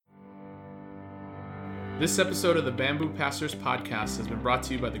This episode of the Bamboo Pastors Podcast has been brought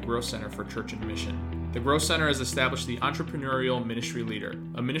to you by the Growth Center for Church and Mission. The Growth Center has established the Entrepreneurial Ministry Leader,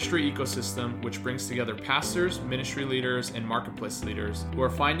 a ministry ecosystem which brings together pastors, ministry leaders, and marketplace leaders who are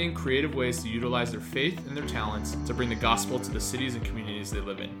finding creative ways to utilize their faith and their talents to bring the gospel to the cities and communities they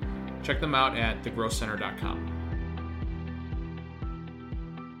live in. Check them out at thegrowthcenter.com.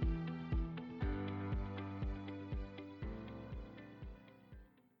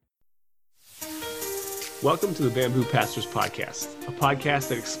 Welcome to the Bamboo Pastors Podcast, a podcast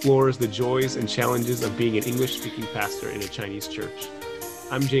that explores the joys and challenges of being an English-speaking pastor in a Chinese church.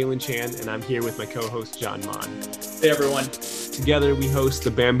 I'm Jalen Chan, and I'm here with my co-host, John Mon. Hey, everyone. Together, we host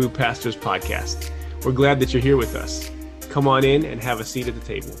the Bamboo Pastors Podcast. We're glad that you're here with us. Come on in and have a seat at the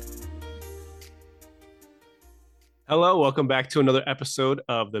table. Hello, welcome back to another episode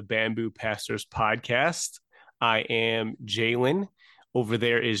of the Bamboo Pastors Podcast. I am Jalen. Over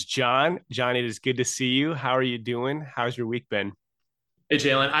there is John. John, it is good to see you. How are you doing? How's your week been? Hey,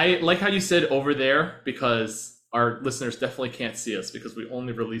 Jalen. I like how you said over there because our listeners definitely can't see us because we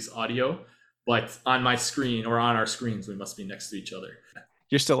only release audio. But on my screen or on our screens, we must be next to each other.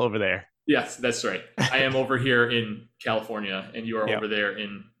 You're still over there. Yes, that's right. I am over here in California and you are over there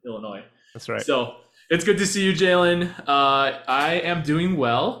in Illinois. That's right. So it's good to see you, Jalen. I am doing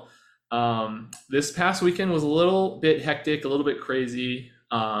well. This past weekend was a little bit hectic, a little bit crazy,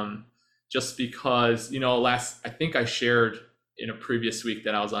 just because, I think I shared in a previous week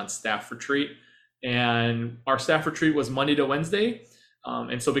that I was on staff retreat, and our staff retreat was Monday to Wednesday.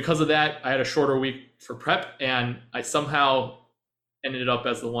 And so because of that, I had a shorter week for prep, and I somehow ended up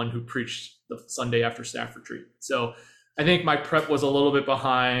as the one who preached the Sunday after staff retreat. So I think my prep was a little bit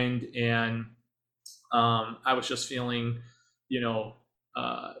behind, and I was just feeling,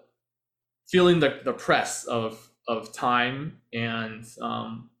 feeling the press of time, and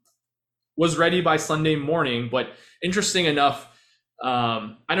was ready by Sunday morning. But interesting enough,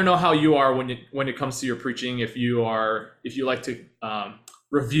 I don't know how you are when it comes to your preaching, if you like to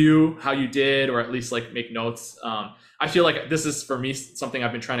review how you did, or at least like make notes. I feel like this is for me something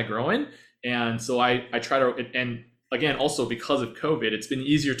I've been trying to grow in, and so I try to. And again, also because of COVID, it's been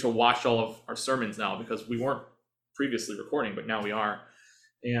easier to watch all of our sermons now because we weren't previously recording, but now we are.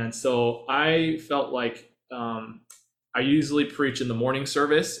 And so I felt like I usually preach in the morning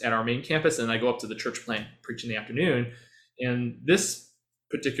service at our main campus, and I go up to the church plant, preach in the afternoon. And this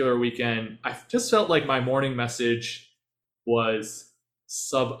particular weekend, I just felt like my morning message was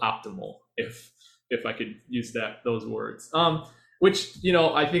suboptimal, if I could use those words. Which,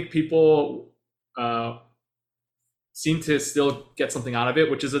 I think people seem to still get something out of it,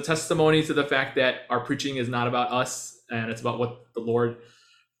 which is a testimony to the fact that our preaching is not about us, and it's about what the Lord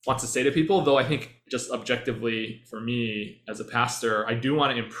wants to say to people. Though I think just objectively for me as a pastor, I do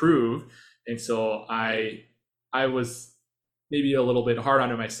want to improve. And so I was maybe a little bit hard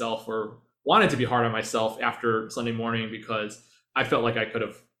on myself, or wanted to be hard on myself after Sunday morning, because I felt like I could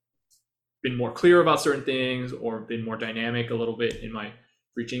have been more clear about certain things or been more dynamic a little bit in my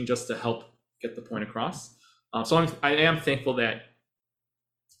preaching just to help get the point across. So I am thankful that it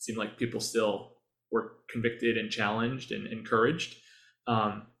seemed like people still were convicted and challenged and encouraged.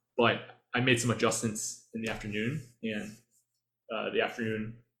 But I made some adjustments in the afternoon, and the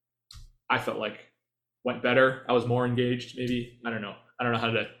afternoon I felt like went better. I was more engaged, maybe. I don't know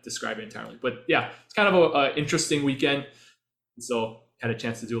how to describe it entirely, but yeah, it's kind of a interesting weekend. So had a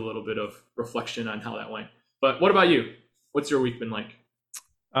chance to do a little bit of reflection on how that went. But what about you? What's your week been like?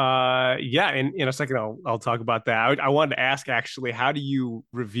 And in a second, I'll talk about that. I wanted to ask, actually, how do you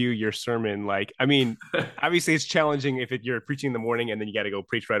review your sermon? Obviously it's challenging if you're preaching in the morning and then you got to go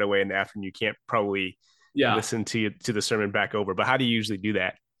preach right away in the afternoon. You can't probably listen to the sermon back over, but how do you usually do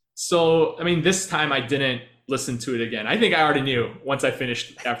that? So, this time I didn't listen to it again. I think I already knew once I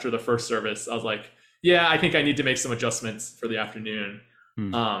finished after the first service. I was like, yeah, I think I need to make some adjustments for the afternoon.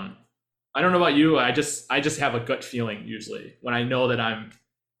 I don't know about you. I just have a gut feeling usually when I know that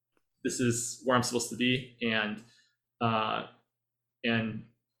this is where I'm supposed to be, and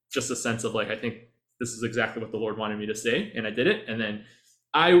just a sense of I think this is exactly what the Lord wanted me to say, and I did it. And then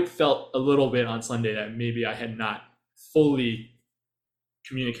I felt a little bit on Sunday that maybe I had not fully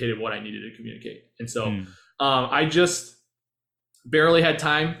communicated what I needed to communicate. And so I just barely had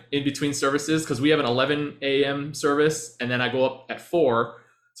time in between services, because we have an 11 a.m. service, and then I go up at 4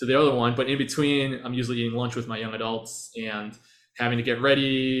 to the other one. But in between, I'm usually eating lunch with my young adults and having to get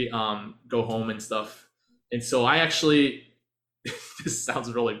ready, go home and stuff. And so I actually, this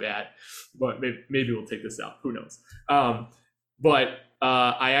sounds really bad, but maybe we'll take this out. Who knows? But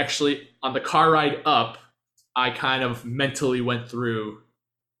I actually, on the car ride up, I kind of mentally went through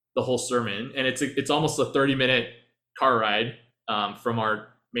the whole sermon, and it's almost a 30-minute car ride from our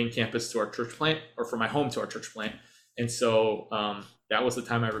main campus to our church plant, or from my home to our church plant. And so that was the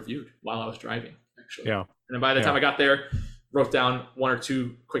time I reviewed while I was driving, actually. Yeah. And then by the time I got there, wrote down one or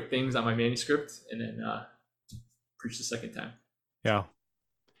two quick things on my manuscript, and then preached the second time. Yeah.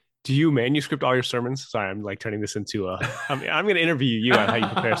 Do you manuscript all your sermons? Sorry, I'm like turning this into I'm going to interview you on how you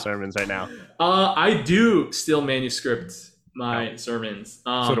prepare sermons right now. I do still manuscript my sermons.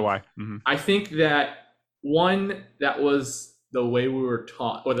 So do I. Mm-hmm. I think that one, that was the way we were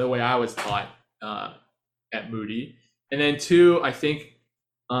taught, or the way I was taught at Moody. And then two, I think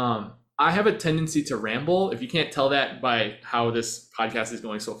I have a tendency to ramble. If you can't tell that by how this podcast is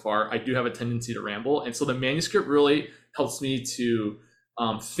going so far, I do have a tendency to ramble. And so the manuscript really helps me to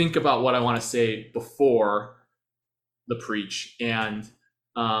think about what I want to say before the preach, and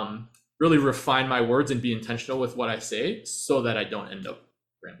really refine my words and be intentional with what I say, so that I don't end up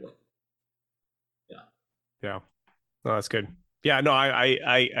rambling. Yeah. No, that's good. Yeah, no,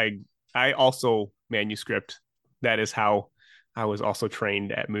 I also manuscript. That is how I was also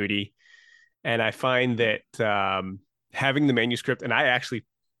trained at Moody. And I find that having the manuscript, and I actually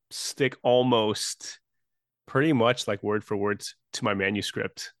stick almost pretty much like word for word to my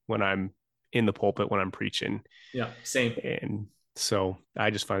manuscript when I'm in the pulpit, when I'm preaching. Yeah, same. And so I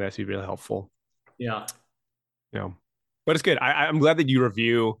just find that to be really helpful. Yeah. But it's good. I'm glad that you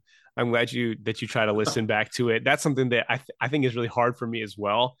review. I'm glad that you try to listen back to it. That's something that I think is really hard for me as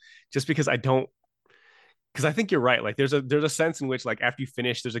well, just because I think you're right. Like there's a sense in which, like, after you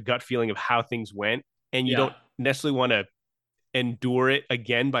finish, there's a gut feeling of how things went, and you don't necessarily want to endure it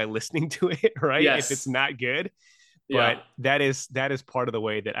again by listening to it, right? Yes. If it's not good. But that is part of the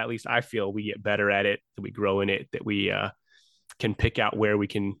way that at least I feel we get better at it, that we grow in it, that we can pick out where we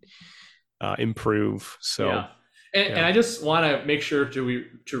can improve. So and I just want to make sure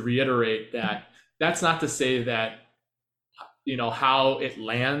to reiterate that that's not to say that how it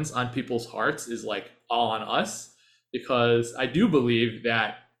lands on people's hearts is like all on us, because I do believe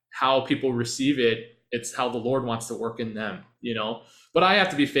that how people receive it, it's how the Lord wants to work in them, but I have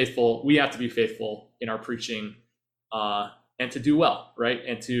to be faithful. We have to be faithful in our preaching, and to do well, right?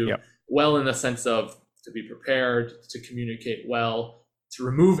 And to well, in the sense of to be prepared, to communicate well, to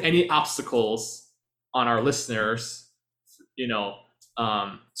remove any obstacles on our listeners,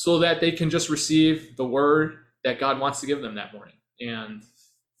 so that they can just receive the word that God wants to give them that morning. And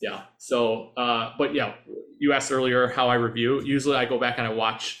but you asked earlier how I review. Usually I go back and I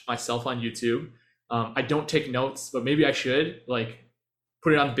watch myself on YouTube. I don't take notes, but maybe I should, like,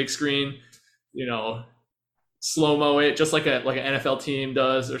 put it on the big screen, slow-mo it, just like an NFL team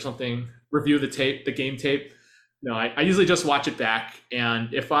does or something, review the game tape. No, I usually just watch it back.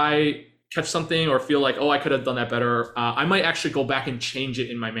 And if I catch something or feel like, I could have done that better, I might actually go back and change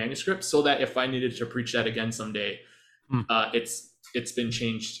it in my manuscript, so that if I needed to preach that again someday, it's been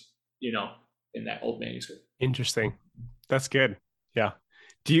changed, in that old manuscript. Interesting. That's good. Yeah.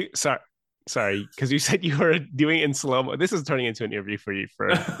 Sorry, because you said you were doing it in slow-mo. This is turning into an interview for you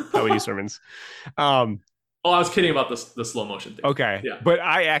for how we do sermons. I was kidding about the slow motion thing. Okay. Yeah. But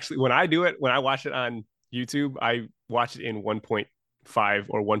I actually, when I watch it on YouTube, I watch it in 1.5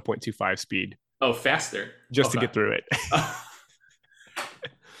 or 1.25 speed. Oh, faster. Just to get through it.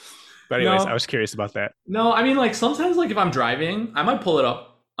 But anyways, I was curious about that. No, I mean, like, sometimes, like, if I'm driving, I might pull it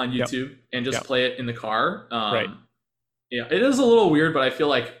up on YouTube and just play it in the car. Right. Yeah, it is a little weird, but I feel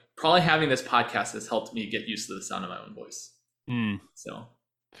like probably having this podcast has helped me get used to the sound of my own voice. So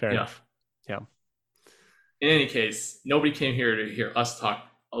fair enough. Yeah. In any case, nobody came here to hear us talk,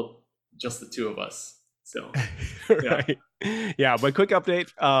 just the two of us. So right. Yeah, but quick update.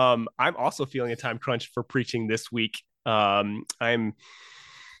 I'm also feeling a time crunch for preaching this week. I'm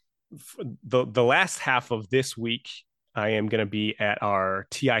the last half of this week, I am going to be at our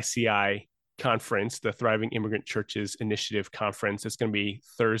TICI conference, the Thriving Immigrant Churches Initiative Conference. It's going to be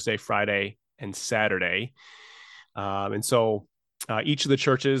Thursday, Friday, and Saturday. And so each of the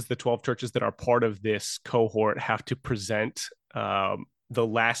churches, the 12 churches that are part of this cohort, have to present the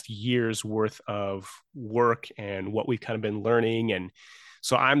last year's worth of work and what we've kind of been learning. And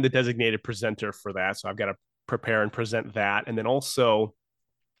so I'm the designated presenter for that. So I've got to prepare and present that. And then also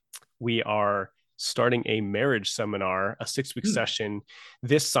we are starting a marriage seminar, a 6-week session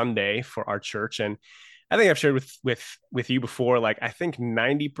this Sunday for our church. And I think I've shared with you before, like, I think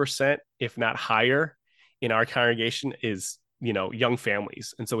 90%, if not higher, in our congregation is, young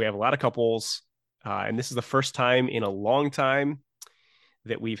families. And so we have a lot of couples. And this is the first time in a long time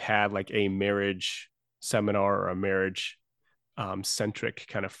that we've had like a marriage seminar or a marriage centric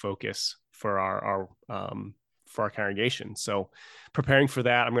kind of focus for our for our congregation. So preparing for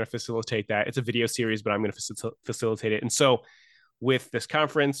that, I'm going to facilitate that. It's a video series, but I'm going to facilitate it. And so with this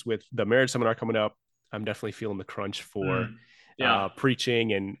conference, with the marriage seminar coming up, I'm definitely feeling the crunch for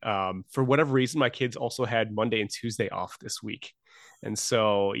preaching. And for whatever reason, my kids also had Monday and Tuesday off this week. And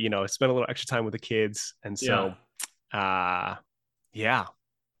so, I spent a little extra time with the kids. And so, it's a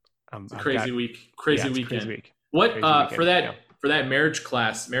crazy week, crazy weekend. Crazy week. What for that marriage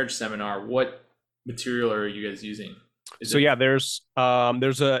seminar, what material are you guys using? There's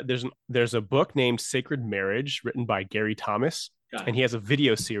a book named Sacred Marriage written by Gary Thomas, and he has a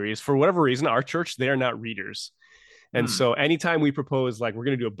video series. For whatever reason, our church, they are not readers. And so anytime we propose, like, we're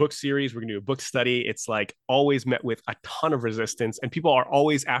going to do a book series, we're going to do a book study, it's like always met with a ton of resistance. And people are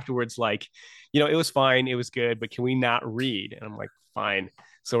always afterwards like, it was fine, it was good, but can we not read? And I'm like, fine.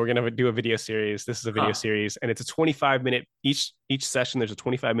 So we're going to do a video series. This is a video series, and it's a 25-minute, each session, there's a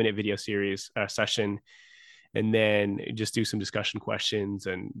 25-minute video series session. And then just do some discussion questions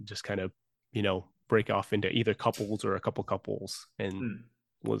and just kind of, break off into either couples or a couple couples, and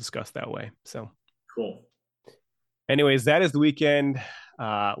we'll discuss that way. So cool. Anyways, that is the weekend.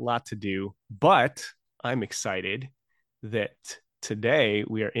 A lot to do, but I'm excited that today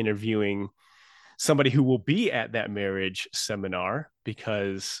we are interviewing somebody who will be at that marriage seminar,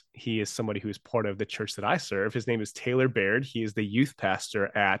 because he is somebody who is part of the church that I serve. His name is Taylor Baird. He is the youth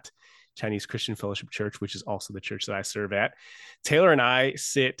pastor at Chinese Christian Fellowship Church, which is also the church that I serve at. Taylor and I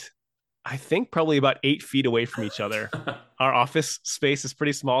sit, I think, probably about 8 feet away from each other. Our office space is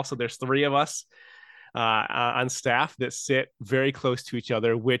pretty small, so there's 3 of us on staff that sit very close to each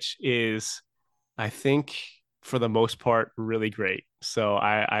other, which is, I think, for the most part, really great. So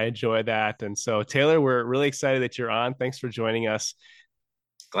I enjoy that. And so, Taylor, we're really excited that you're on. Thanks for joining us.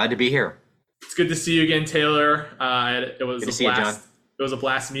 Glad to be here. It's good to see you again, Taylor. It was good to see you, John. It was a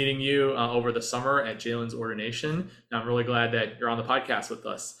blast meeting you over the summer at Jalen's ordination. And I'm really glad that you're on the podcast with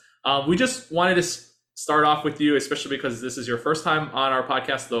us. We just wanted to start off with you, especially because this is your first time on our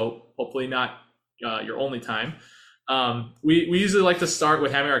podcast, though hopefully not your only time. We usually like to start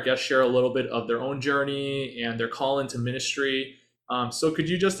with having our guests share a little bit of their own journey and their call into ministry. So could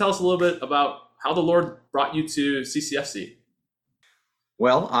you just tell us a little bit about how the Lord brought you to CCFC?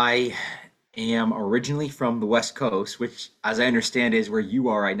 Well, I am originally from the West Coast, which, as I understand, is where you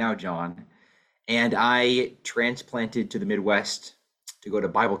are right now, John. And I transplanted to the Midwest to go to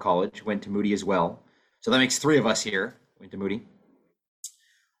Bible college, went to Moody as well. So that makes 3 of us here, went to Moody.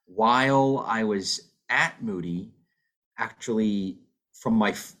 While I was at Moody, actually from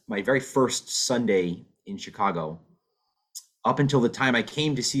my very first Sunday in Chicago, up until the time I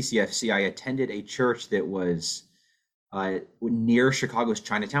came to CCFC, I attended a church that was near Chicago's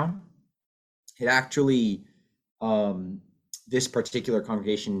Chinatown. It actually, this particular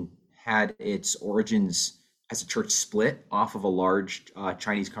congregation had its origins as a church split off of a large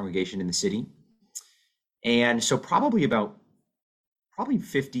Chinese congregation in the city. And so probably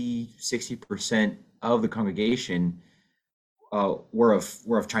 50-60% of the congregation were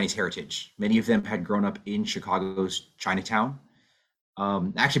of Chinese heritage. Many of them had grown up in Chicago's Chinatown.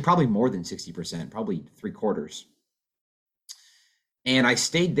 Actually, probably more than 60%, probably 3/4. And I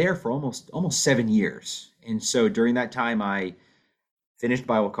stayed there for almost 7 years. And so during that time, I finished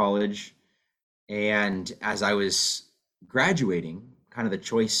Bible college. And as I was graduating, kind of the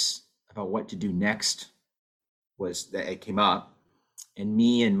choice about what to do next was that it came up. And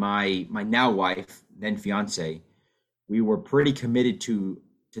me and my now wife, then fiance, we were pretty committed to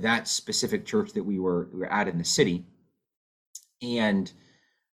that specific church that we were at in the city. And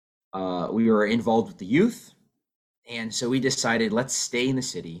we were involved with the youth. And so we decided, let's stay in the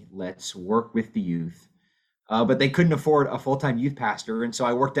city, let's work with the youth. But they couldn't afford a full-time youth pastor. And so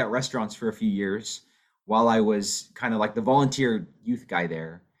I worked at restaurants for a few years while I was kind of like the volunteer youth guy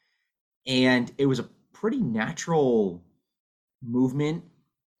there. And it was a pretty natural movement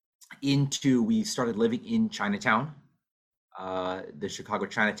we started living in Chinatown, the Chicago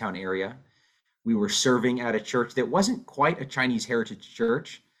Chinatown area. We were serving at a church that wasn't quite a Chinese heritage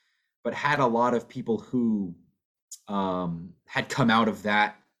church, but had a lot of people who had come out of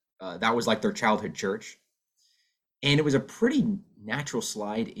that. That was like their childhood church. And it was a pretty natural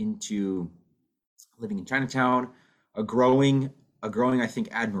slide into living in Chinatown, a growing, I think,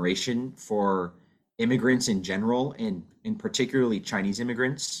 admiration for immigrants in general, and particularly Chinese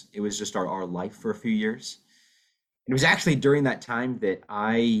immigrants. It was just our life for a few years. And it was actually during that time that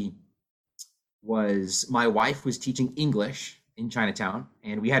my wife was teaching English in Chinatown,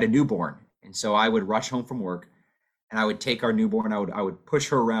 and we had a newborn. And so I would rush home from work, and I would take our newborn, I would push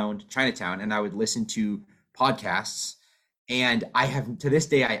her around Chinatown, and I would listen to podcasts. And I have, to this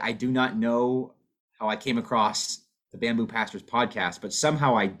day, I do not know how I came across the Bamboo Pastors podcast, but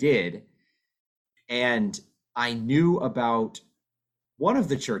somehow I did. And I knew about one of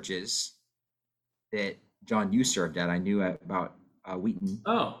the churches that John, you served at. I knew about Wheaton.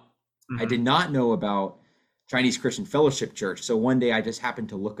 Oh. I did not know about Chinese Christian Fellowship Church. So one day I just happened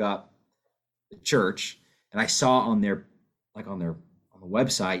to look up the church, and I saw on the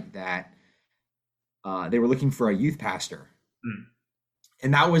website that they were looking for a youth pastor.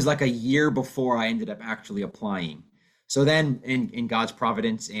 And that was like a year before I ended up actually applying. So then in God's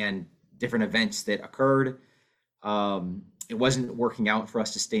providence and different events that occurred, it wasn't working out for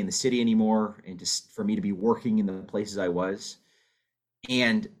us to stay in the city anymore and just for me to be working in the places I was.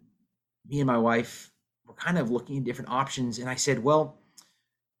 And me and my wife were kind of looking at different options. And I said, well,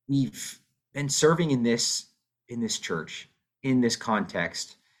 we've been serving in this church, in this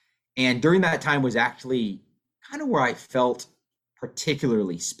context. And during that time was actually kind of where I felt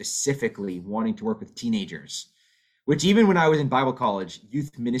particularly, specifically wanting to work with teenagers, which even when I was in Bible college,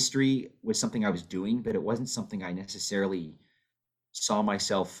 youth ministry was something I was doing, but it wasn't something I necessarily saw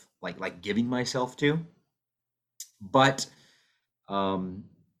myself like giving myself to. But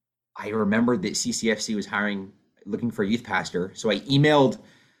I remembered that CCFC was looking for a youth pastor. So I emailed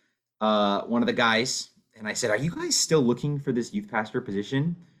one of the guys and I said, are you guys still looking for this youth pastor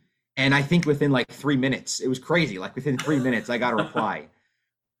position? And I think within like 3 minutes, it was crazy. Like within 3 minutes, I got a reply.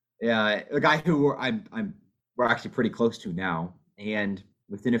 The guy who we're actually pretty close to now. And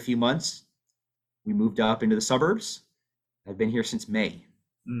within a few months, we moved up into the suburbs. I've been here since May.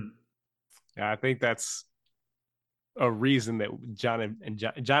 Yeah, I think that's a reason that John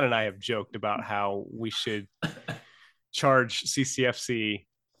and I have joked about how we should charge CCFC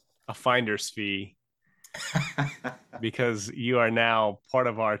a finder's fee because you are now part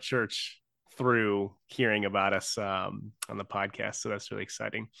of our church through hearing about us on the podcast. So that's really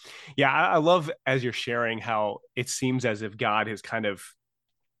exciting. Yeah, I love as you're sharing how it seems as if God has kind of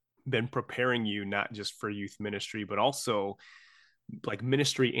been preparing you not just for youth ministry, but also like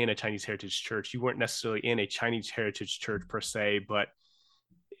ministry in a Chinese heritage church. You weren't necessarily in a Chinese heritage church per se, but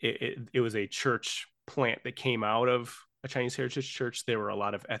it was a church plant that came out of a Chinese heritage church. There were a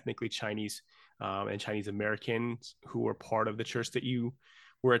lot of ethnically Chinese and Chinese Americans who were part of the church that you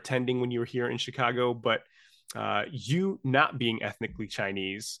were attending when you were here in Chicago. But you not being ethnically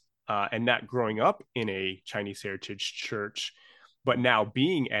Chinese and not growing up in a Chinese heritage church, but now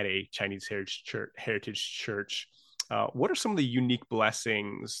being at a Chinese heritage church, what are some of the unique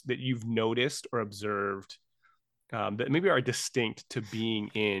blessings that you've noticed or observed that maybe are distinct to being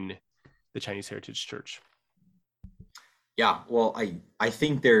in the Chinese heritage church? Yeah, well, I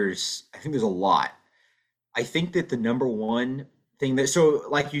think there's a lot. I think that the number one thing so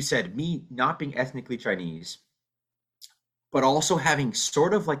like you said, me not being ethnically Chinese, but also having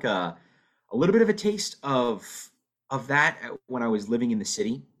sort of like a little bit of a taste of that when I was living in the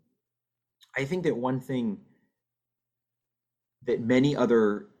city. I think that one thing that many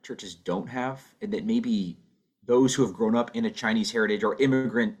other churches don't have, and that maybe those who have grown up in a Chinese heritage or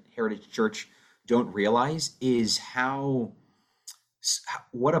immigrant heritage church don't realize, is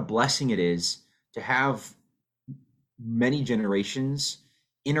what a blessing it is to have many generations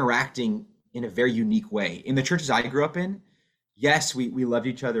interacting in a very unique way. In the churches I grew up in, yes, we loved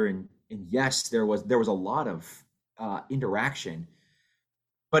each other, and yes, there was a lot of interaction,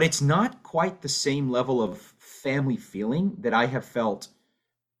 but it's not quite the same level of family feeling that I have felt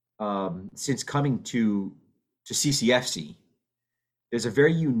since coming to CCFC. There's a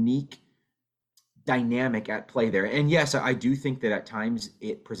very unique dynamic at play there. And yes, I do think that at times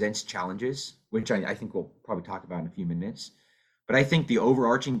it presents challenges, which I think we'll probably talk about in a few minutes. But I think the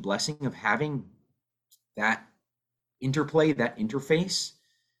overarching blessing of having that interplay, that interface,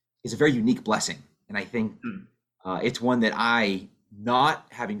 is a very unique blessing. And I think it's one that I, not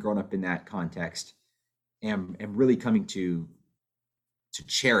having grown up in that context, am really coming to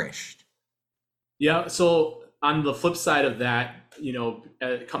cherish. Yeah. So on the flip side of that,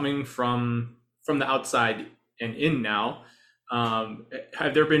 coming from the outside and in now,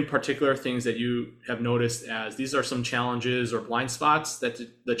 have there been particular things that you have noticed as these are some challenges or blind spots that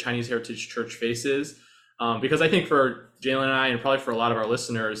the Chinese Heritage Church faces? Because I think for Jalen and I, and probably for a lot of our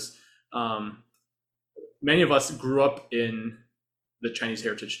listeners, many of us grew up in the Chinese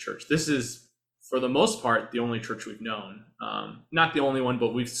Heritage Church. This is, for the most part, the only church we've known. Not the only one,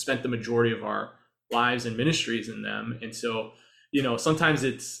 but we've spent the majority of our lives and ministries in them. And so, sometimes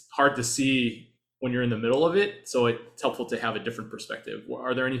it's hard to see when you're in the middle of it. So it's helpful to have a different perspective.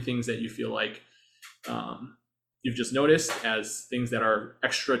 Are there any things that you feel like you've just noticed as things that are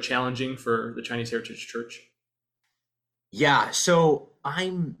extra challenging for the Chinese Heritage Church? Yeah, so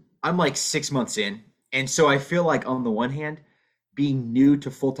I'm like 6 months in And so I feel like on the one hand, being new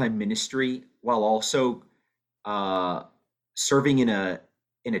to full-time ministry while also uh, serving in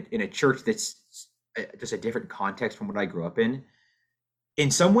a church that's just a different context from what I grew up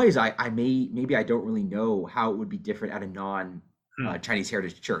in some ways I maybe I don't really know how it would be different at a non Hmm. Chinese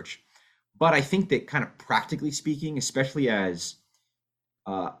heritage church. But I think that kind of practically speaking, especially as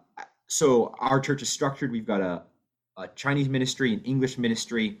uh, so our church is structured, we've got a Chinese ministry, an English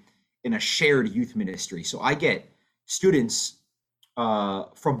ministry, and a shared youth ministry. So I get students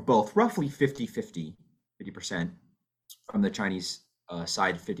from both, roughly 50% from the Chinese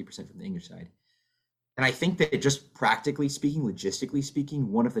side, 50% from the English side. And I think that just practically speaking, logistically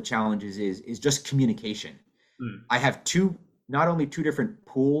speaking, one of the challenges is just communication. Hmm. I have not only two different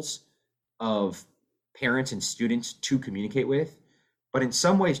pools of parents and students to communicate with, but in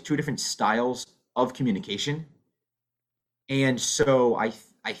some ways two different styles of communication. And so I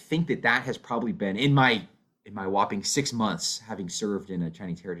think that that has probably been in my whopping 6 months having served in a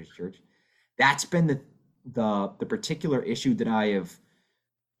Chinese heritage church. That's been the particular issue that I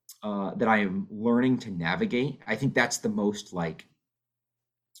am learning to navigate. I think that's the most like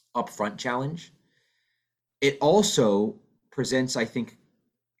upfront challenge. It also presents, I think,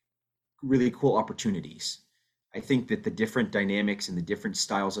 really cool opportunities. I think that the different dynamics and the different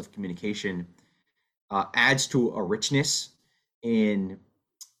styles of communication adds to a richness in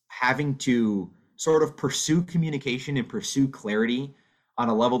having to sort of pursue communication and pursue clarity on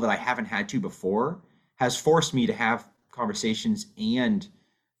a level that I haven't had to before, has forced me to have conversations and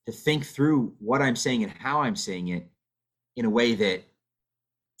to think through what I'm saying and how I'm saying it in a way that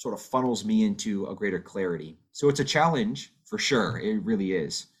sort of funnels me into a greater clarity. So it's a challenge for sure. It really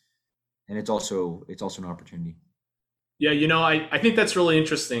is. And it's also an opportunity. Yeah, I think that's really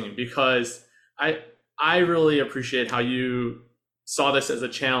interesting because I I really appreciate how you saw this as a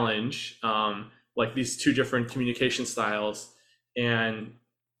challenge, like these two different communication styles, and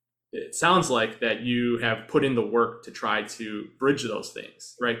it sounds like that you have put in the work to try to bridge those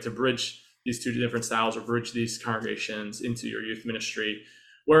things, right? To bridge these two different styles or bridge these congregations into your youth ministry.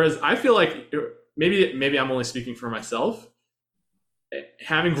 Whereas I feel like maybe I'm only speaking for myself,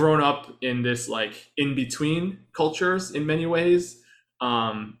 having grown up in this like in between cultures in many ways,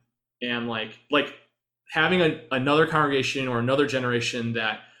 and like having another congregation or another generation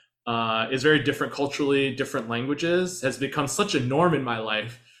that is very different culturally, different languages, has become such a norm in my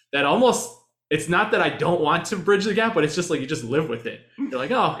life that almost it's not that I don't want to bridge the gap, but it's just like you just live with it. You're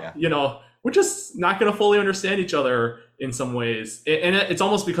like, oh, Yeah. we're just not going to fully understand each other in some ways, and it's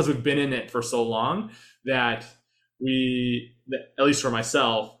almost because we've been in it for so long that at least for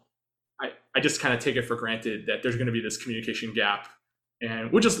myself, I just kind of take it for granted that there's going to be this communication gap,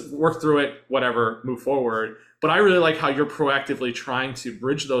 and we'll just work through it, whatever, move forward. But I really like how you're proactively trying to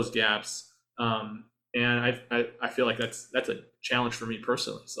bridge those gaps, and I feel like that's a challenge for me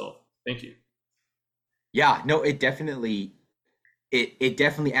personally. So thank you. Yeah, no, it definitely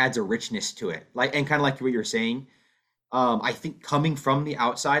adds a richness to it. Like, and kind of like what you're saying. I think coming from the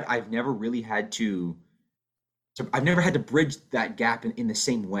outside, I've never had to bridge that gap in the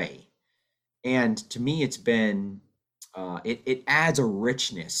same way. And to me, it adds a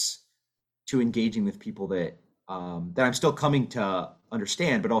richness to engaging with people that I'm still coming to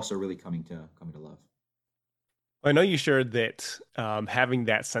understand, but also really coming to love. I know you shared that having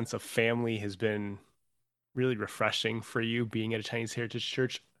that sense of family has been really refreshing for you being at a Chinese heritage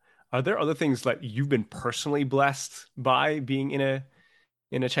church. Are there other things that you've been personally blessed by being in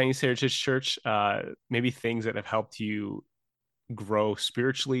a Chinese heritage church? Maybe things that have helped you grow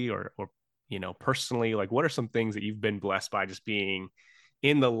spiritually or personally. Like, what are some things that you've been blessed by just being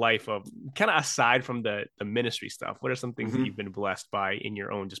in the life of, kind of aside from the ministry stuff? What are some things that hmm you've been blessed by in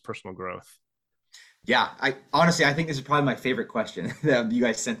your own just personal growth? Yeah, I honestly I think this is probably my favorite question that you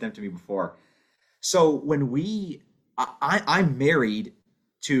guys sent them to me before. So I'm married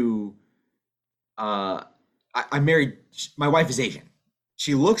to uh I'm married. My wife is Asian.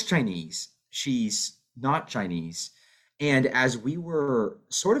 She looks Chinese. She's not Chinese. And as we were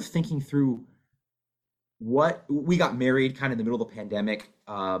sort of thinking through what we got married kind of in the middle of the pandemic,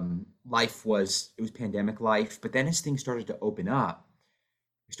 it was pandemic life. But then as things started to open up,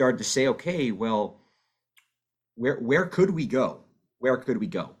 we started to say, okay, well, where could we go? Where could we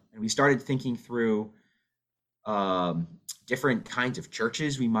go? And we started thinking through um, different kinds of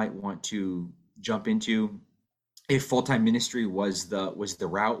churches we might want to jump into. If full-time ministry was the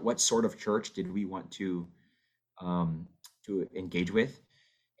route, what sort of church did we want um, to engage with?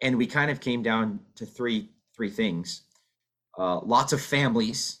 And we kind of came down to three things. Lots of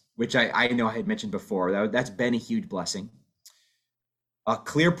families, which I know I had mentioned before. That's been a huge blessing.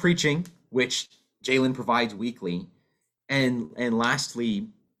 Clear preaching, which Jalen provides weekly, and lastly,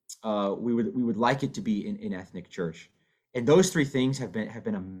 we would like it to be an ethnic church. And those three things have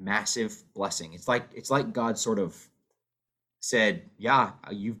been a massive blessing. It's like God sort of said, yeah,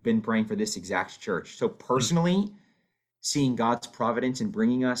 you've been praying for this exact church. So personally, seeing God's providence in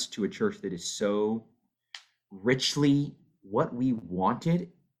bringing us to a church that is so richly what we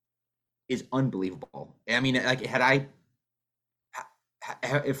wanted is unbelievable. I mean, like,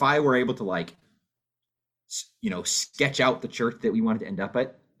 if I were able to, like, sketch out the church that we wanted to end up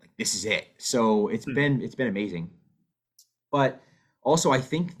at, like, this is it. So it's been amazing. But also, I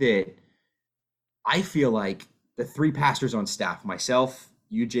think that I feel like the three pastors on staff, myself,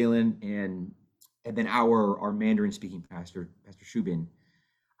 you, Jalen, and then our Mandarin speaking pastor, Pastor Shubin,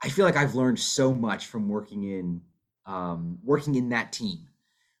 I feel like I've learned so much from working in that team.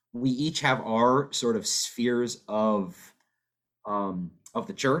 We each have our sort of spheres of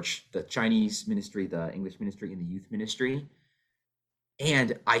the church, the Chinese ministry, the English ministry, and the youth ministry.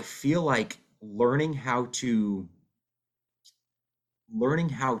 And I feel like learning how to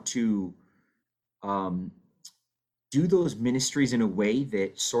do those ministries in a way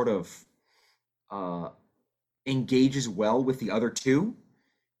that sort of engages well with the other two,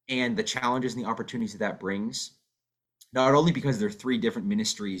 and the challenges and the opportunities that brings, not only because there are three different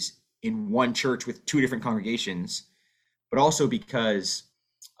ministries in one church with two different congregations, but also because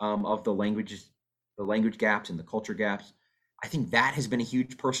of the language gaps and the culture gaps. I think that has been a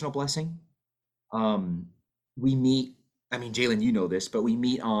huge personal blessing. We meet, I mean, Jalen, you know this, but we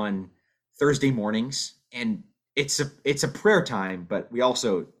meet on Thursday mornings, and it's a prayer time, but we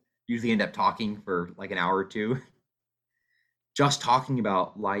also usually end up talking for like an hour or two, just talking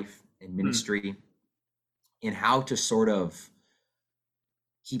about life and ministry and how to sort of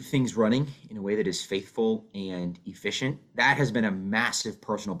keep things running in a way that is faithful and efficient. That has been a massive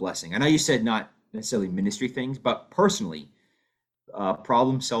personal blessing. I know you said not necessarily ministry things, but personally,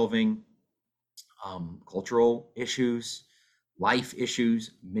 problem solving, cultural issues, life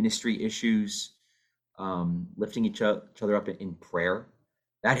issues, ministry issues, lifting each other up in prayer.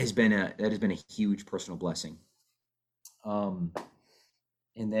 That has been a huge personal blessing. And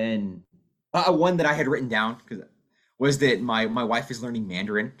then one that I had written down was that my wife is learning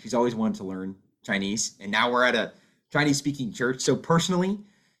Mandarin. She's always wanted to learn Chinese, and now we're at a Chinese speaking church. So personally,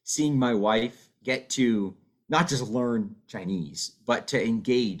 seeing my wife get to not just learn Chinese, but to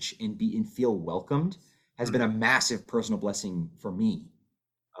engage and feel welcomed has been a massive personal blessing for me.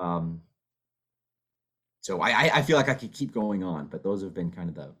 So I feel like I could keep going on, but those have been kind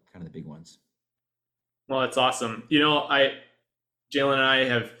of the big ones. Well, that's awesome. Jalen and I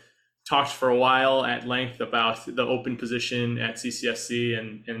have talked for a while at length about the open position at CCSC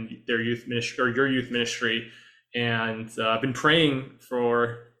and their youth ministry, or your youth ministry, and I've been praying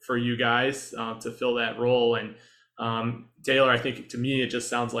for you guys to fill that role. And Taylor, I think to me it just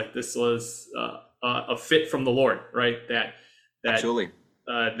sounds like this was a fit from the Lord, right? That Absolutely.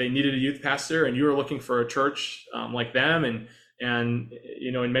 They needed a youth pastor, and you were looking for a church like them, and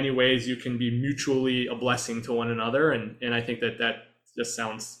in many ways you can be mutually a blessing to one another, and I think that just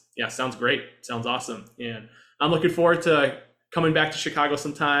sounds great. Sounds awesome. And I'm looking forward to coming back to Chicago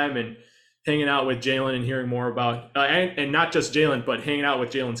sometime and hanging out with Jalen and hearing more about, and not just Jalen, but hanging out with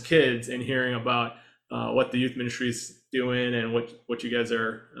Jalen's kids and hearing about what the youth ministry is doing and what you guys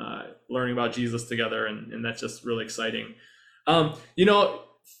are learning about Jesus together. And that's just really exciting.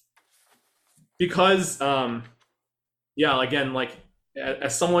 Because, again, like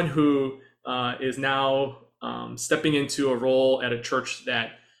as someone who is now stepping into a role at a church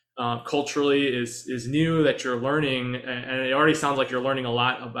that culturally is new, that you're learning, and it already sounds like you're learning a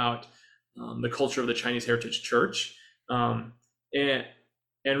lot about the culture of the Chinese Heritage Church, and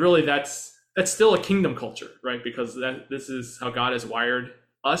really that's still a kingdom culture, right? Because this is how God has wired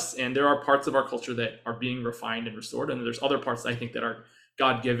us, and there are parts of our culture that are being refined and restored, and there's other parts I think that are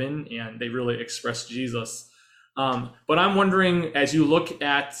God-given and they really express Jesus. But I'm wondering, as you look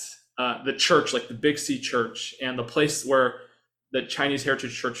at the church, like the Big C Church, and the place where the Chinese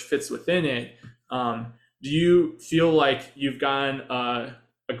Heritage Church fits within it, do you feel like you've gotten a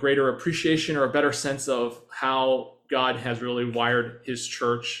greater appreciation or a better sense of how God has really wired his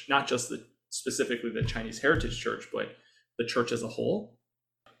church, not just specifically the Chinese Heritage Church, but the church as a whole?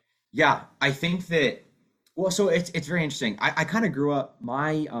 Yeah, I think that, well, so it's very interesting. I kind of grew up,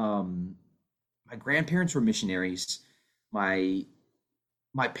 my grandparents were missionaries. My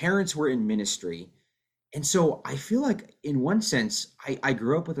parents were in ministry. And so I feel like in one sense, I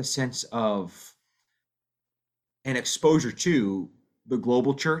grew up with a sense of an exposure to the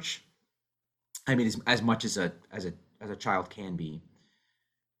global church. I mean, as much as a child can be.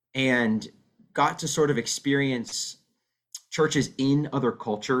 And got to sort of experience churches in other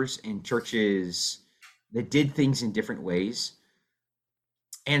cultures and churches that did things in different ways.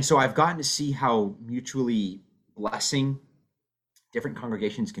 And so I've gotten to see how mutually blessing different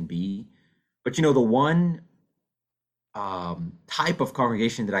congregations can be. But the one type of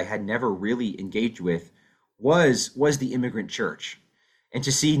congregation that I had never really engaged with was the immigrant church, and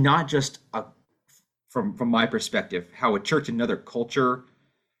to see not just from my perspective how a church in another culture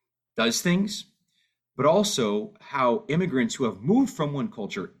does things, but also how immigrants who have moved from one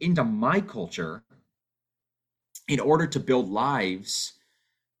culture into my culture in order to build lives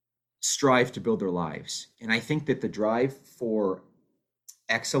strive to build their lives. And I think that the drive for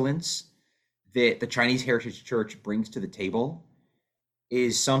excellence that the Chinese Heritage Church brings to the table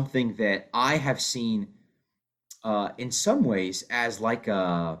is something that I have seen in some ways as like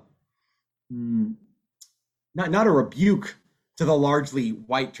a not a rebuke to the largely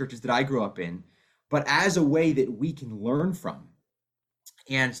white churches that I grew up in, but as a way that we can learn from,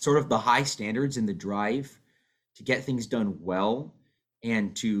 and sort of the high standards and the drive to get things done well,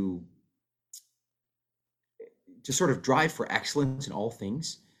 and to sort of drive for excellence in all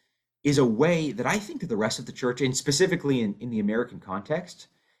things is a way that I think that the rest of the church, and specifically in the American context,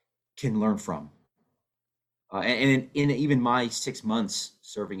 can learn from. And in even my 6 months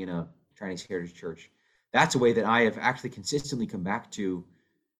serving in a Chinese Heritage Church, that's a way that I have actually consistently come back to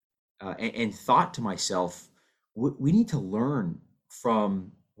and thought to myself, we need to learn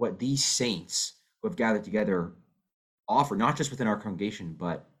from what these saints who have gathered together offer, not just within our congregation,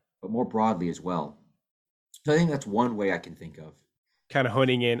 but more broadly as well. So I think that's one way I can think of. Kind of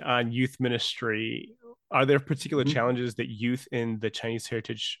honing in on youth ministry, are there particular Mhm. challenges that youth in the Chinese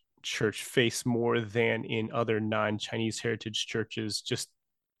Heritage Church face more than in other non-Chinese heritage churches, just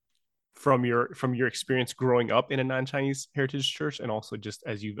from your experience growing up in a non-Chinese heritage church, and also just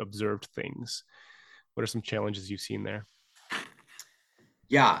as you've observed things? What are some challenges you've seen there?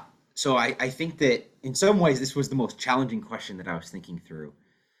 Yeah. So I think that in some ways this was the most challenging question that I was thinking through.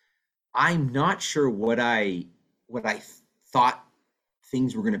 I'm not sure what I thought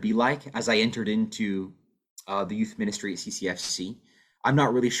things were going to be like as I entered into the youth ministry at CCFC. I'm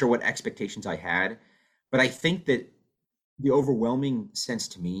not really sure what expectations I had, but I think that the overwhelming sense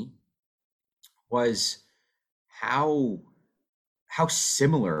to me was how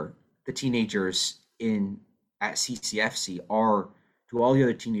similar the teenagers at CCFC are to all the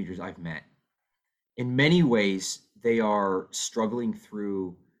other teenagers I've met. In many ways, they are struggling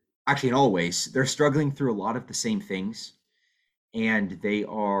through, actually in all ways, they're struggling through a lot of the same things, and they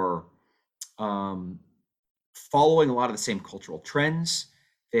are following a lot of the same cultural trends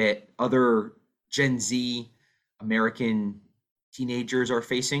that other Gen Z American teenagers are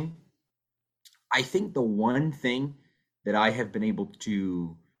facing. I think the one thing that I have been able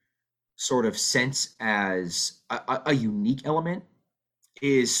to sort of sense as a unique element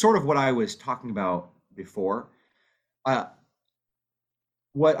is sort of what I was talking about before.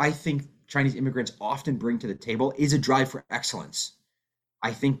 What I think Chinese immigrants often bring to the table is a drive for excellence.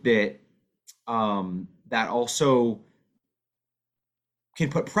 I think that that also can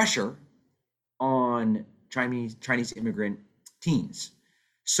put pressure on Chinese immigrant teens.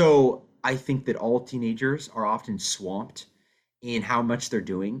 So I think that all teenagers are often swamped in how much they're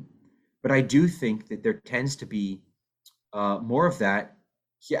doing, but I do think that there tends to be more of that,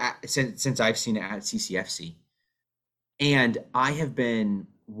 yeah, since I've seen it at CCFC. And I have been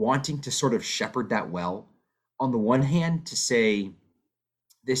wanting to sort of shepherd that well. On the one hand, to say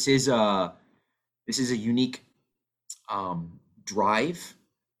this is a unique drive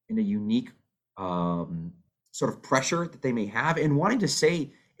and a unique sort of pressure that they may have, and wanting to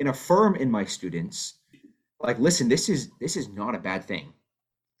say and affirm in my students, like, listen, this is not a bad thing.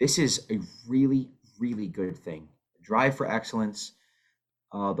 This is a really, really good thing. Drive for excellence,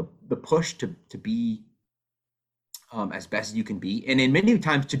 the push to be as best as you can be, and in many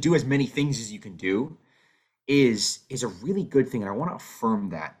times to do as many things as you can do is a really good thing, and I want to affirm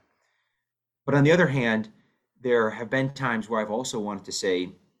that. But on the other hand, there have been times where I've also wanted to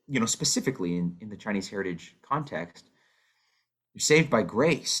say, specifically in the Chinese heritage context, you're saved by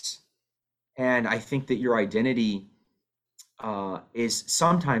grace. And I think that your identity is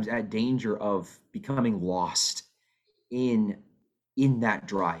sometimes at danger of becoming lost in that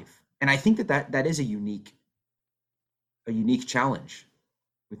drive. And I think that is a unique challenge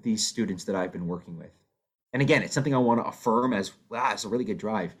with these students that I've been working with. And again, it's something I want to affirm as, wow, it's a really good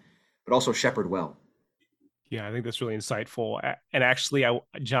drive, but also shepherd well. Yeah, I think that's really insightful. And actually,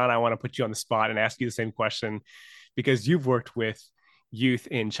 John, I want to put you on the spot and ask you the same question, because you've worked with youth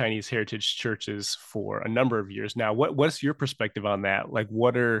in Chinese heritage churches for a number of years now. What's your perspective on that? Like,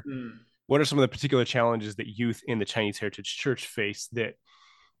 what are what are some of the particular challenges that youth in the Chinese Heritage Church face that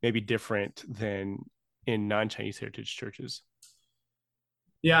may be different than in non-Chinese heritage churches?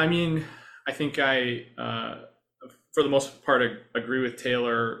 Yeah, I mean, I think for the most part, agree with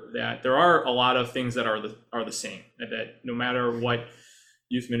Taylor that there are a lot of things that are the same. That no matter what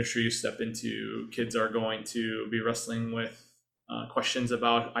youth ministry you step into, kids are going to be wrestling with questions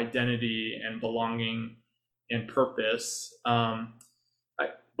about identity and belonging and purpose.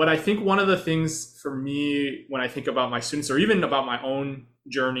 But I think one of the things for me when I think about my students, or even about my own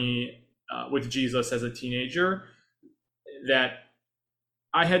journey with Jesus as a teenager, that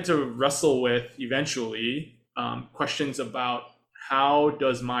I had to wrestle with eventually questions about how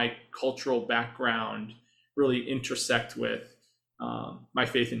does my cultural background really intersect with my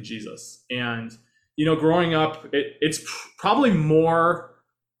faith in Jesus. And, growing up, it's probably more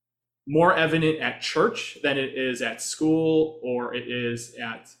evident at church than it is at school, or it is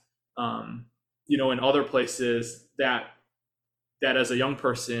at, in other places that as a young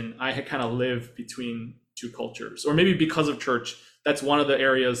person, I had kind of lived between two cultures. Or maybe because of church, that's one of the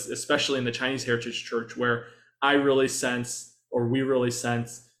areas, especially in the Chinese Heritage Church, where we really sense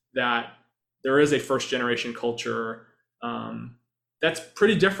that there is a first generation culture that's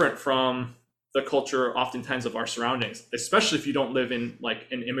pretty different from the culture oftentimes of our surroundings, especially if you don't live in like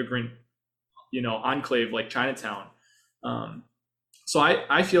an immigrant, enclave like Chinatown. So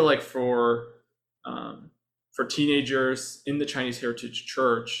I feel like for teenagers in the Chinese Heritage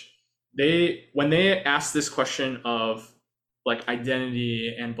Church, when they ask this question of like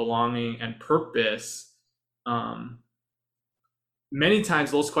identity and belonging and purpose, many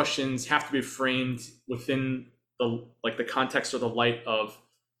times those questions have to be framed within the context or the light of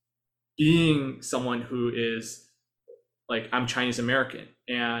being someone who is like, I'm Chinese American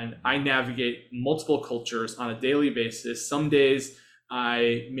and I navigate multiple cultures on a daily basis. Some days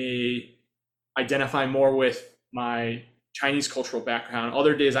I may identify more with my Chinese cultural background.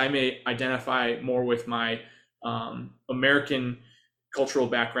 Other days I may identify more with my American cultural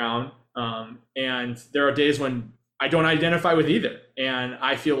background. And there are days when I don't identify with either. And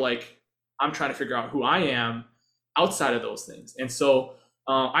I feel like I'm trying to figure out who I am outside of those things. And so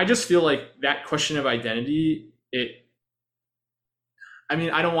I just feel like that question of identity,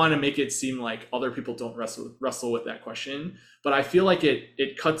 I don't want to make it seem like other people don't wrestle with that question, but I feel like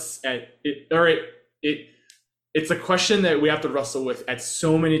it cuts at it, or it's a question that we have to wrestle with at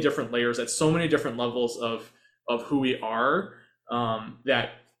so many different layers, at so many different levels of who we are,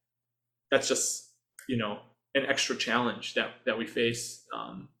 that's just, an extra challenge that we face,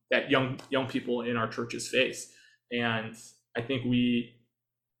 that young people in our churches face. And I think we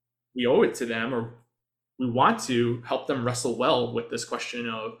owe it to them, or we want to help them wrestle well with this question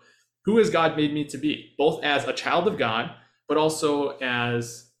of who has God made me to be, both as a child of God, but also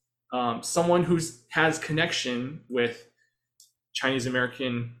as someone who has connection with Chinese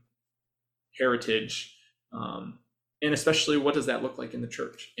American heritage, and especially what does that look like in the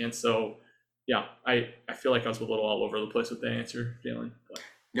church. And so, yeah, I feel like I was a little all over the place with that answer, Jalen.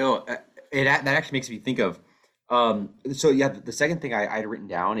 No, that actually makes me think of, the second thing I had written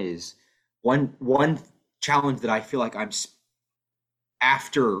down is one challenge that I feel like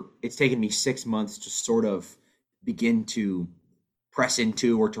after it's taken me 6 months to sort of begin to press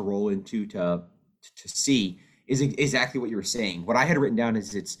into or to roll into to see is exactly what you were saying. What I had written down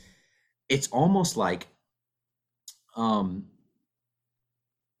is it's almost like some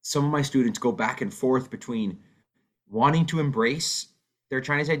of my students go back and forth between wanting to embrace their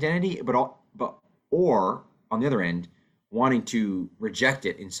Chinese identity, or on the other end, wanting to reject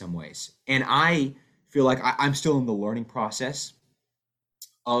it in some ways. And I feel like I'm still in the learning process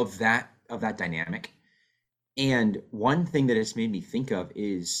of that dynamic. And one thing that it's made me think of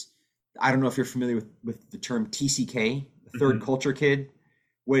is, I don't know if you're familiar with the term TCK, the third culture kid,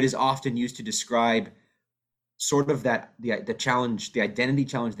 what it is often used to describe sort of the challenge, the identity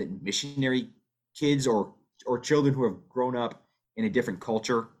challenge that missionary kids or children who have grown up in a different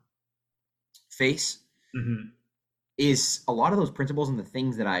culture face. Is a lot of those principles and the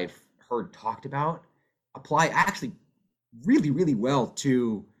things that I've heard talked about apply actually really, really well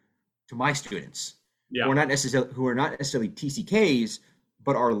to my students, who are not necessarily TCKs,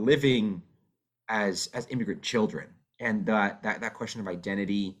 but are living as immigrant children. And that question of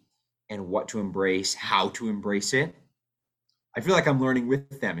identity and what to embrace, how to embrace it, I feel like I'm learning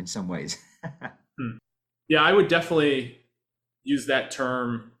with them in some ways. Yeah, I would definitely use that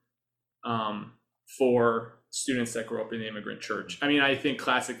term for students that grow up in the immigrant church. I think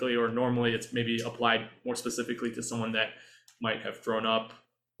classically or normally it's maybe applied more specifically to someone that might have grown up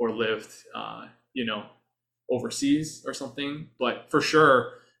or lived, overseas or something. But for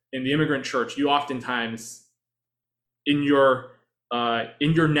sure, in the immigrant church, you oftentimes in your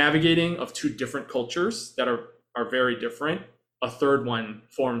navigating of two different cultures that are very different, a third one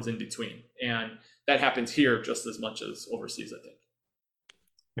forms in between. And that happens here just as much as overseas, I think.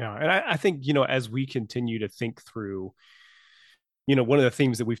 Yeah. And I think, as we continue to think through, one of the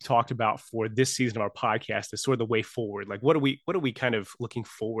themes that we've talked about for this season of our podcast is sort of the way forward. Like, what are we kind of looking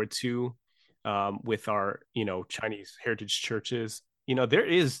forward to with our, Chinese heritage churches? There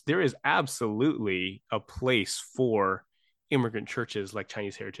is absolutely a place for immigrant churches like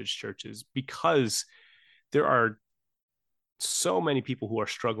Chinese heritage churches, because there are so many people who are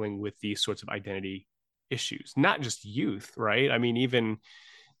struggling with these sorts of identity issues, not just youth, right? I mean, even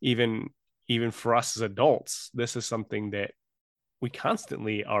for us as adults, this is something that we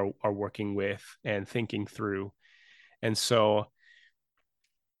constantly are working with and thinking through. And so,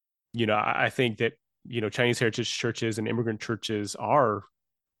 I think that, Chinese heritage churches and immigrant churches are,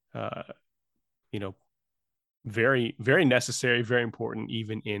 very, very necessary, very important,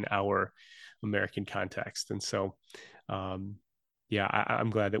 even in our American context. And so, I'm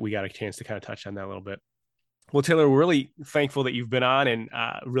glad that we got a chance to kind of touch on that a little bit. Well, Taylor, we're really thankful that you've been on, and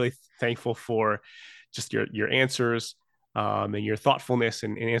really thankful for just your answers and your thoughtfulness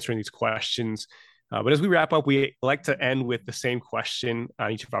in answering these questions. But as we wrap up, we like to end with the same question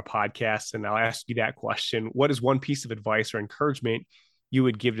on each of our podcasts. And I'll ask you that question. What is one piece of advice or encouragement you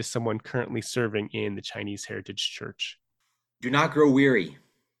would give to someone currently serving in the Chinese Heritage Church? Do not grow weary.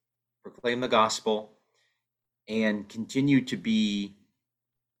 Proclaim the gospel and continue to be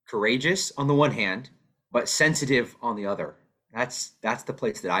courageous on the one hand, but sensitive on the other. That's the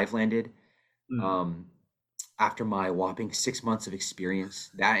place that I've landed. After my whopping 6 months of experience,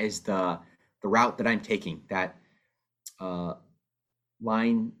 that is the route that I'm taking. That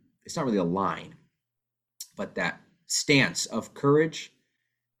line, it's not really a line, but that stance of courage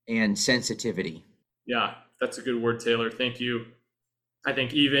and sensitivity. Yeah, that's a good word, Taylor. Thank you. I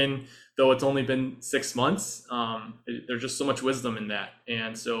think even though it's only been 6 months, there's just so much wisdom in that.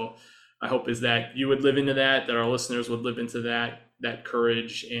 And so I hope is that you would live into that our listeners would live into that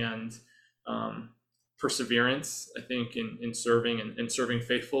courage and perseverance, I think, in serving and serving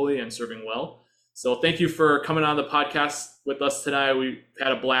faithfully and serving well. So thank you for coming on the podcast with us tonight. We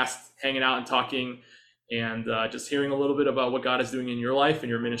had a blast hanging out and talking and just hearing a little bit about what God is doing in your life and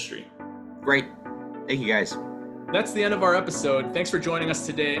your ministry. Great. Thank you, guys. That's the end of our episode. Thanks for joining us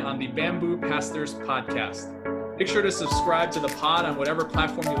today on the Bamboo Pastors Podcast. Make sure to subscribe to the pod on whatever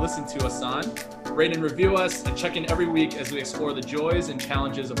platform you listen to us on. Rate and review us, and check in every week as we explore the joys and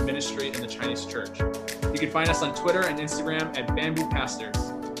challenges of ministry in the Chinese church. You can find us on Twitter and Instagram at Bamboo Pastors.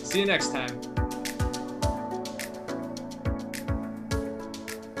 See you next time.